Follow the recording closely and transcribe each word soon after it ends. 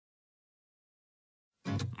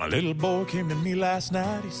My little boy came to me last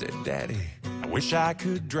night. He said, Daddy, I wish I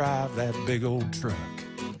could drive that big old truck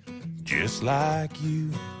just like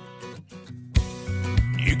you.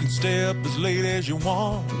 You can stay up as late as you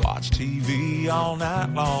want, watch TV all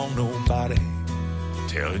night long, nobody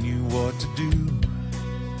telling you what to do.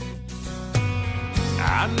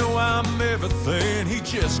 I know I'm everything he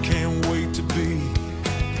just can't wait to be.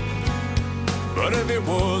 But if it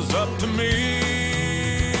was up to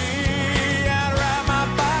me, I'd ride my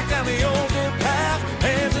bike down the old dirt path,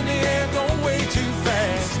 hands in the air going way too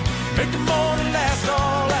fast, make the morning last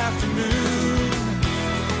all afternoon.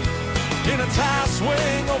 In a tire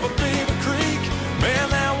swing over Beaver Creek, man,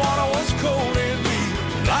 that water was cold and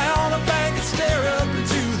deep. Lie on the bank and stare up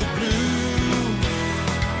into the blue.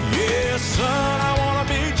 Yeah, son, I wanna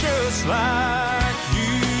be just like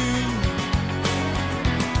you.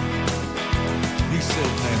 He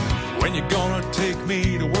said, man, when you gonna take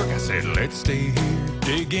me to work? I said, let's stay here,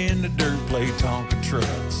 dig in the dirt, play Tonka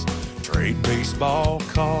trucks, trade baseball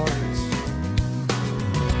cards.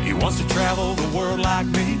 He wants to travel the world like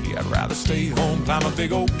me. I'd rather stay home, climb a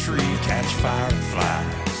big oak tree, catch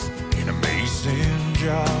fireflies in a mason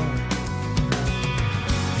jar.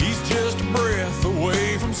 He's just a breath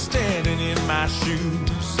away from standing in my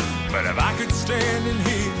shoes. But if I could stand in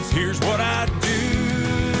his, here's what I'd do.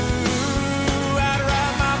 I'd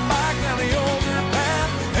ride my bike down the old dirt path,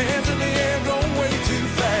 hands in the air going way too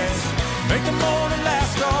fast, make the morning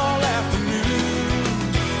last all afternoon.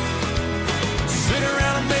 Sit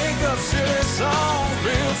around and make up silly songs,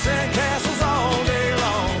 build sandcastles all day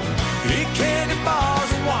long, eat candy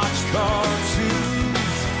bars and watch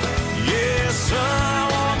cartoons. Yeah, son, I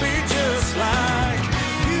wanna be just like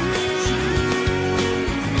you.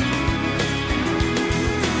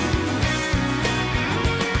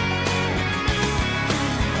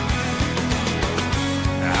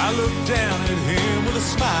 I look down at him with a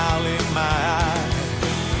smile in my eye.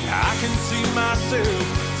 I can see myself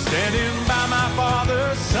standing by my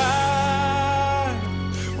father's side,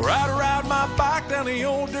 where I'd ride my bike down the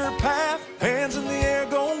old dirt path, hands in the air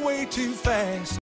going way too fast.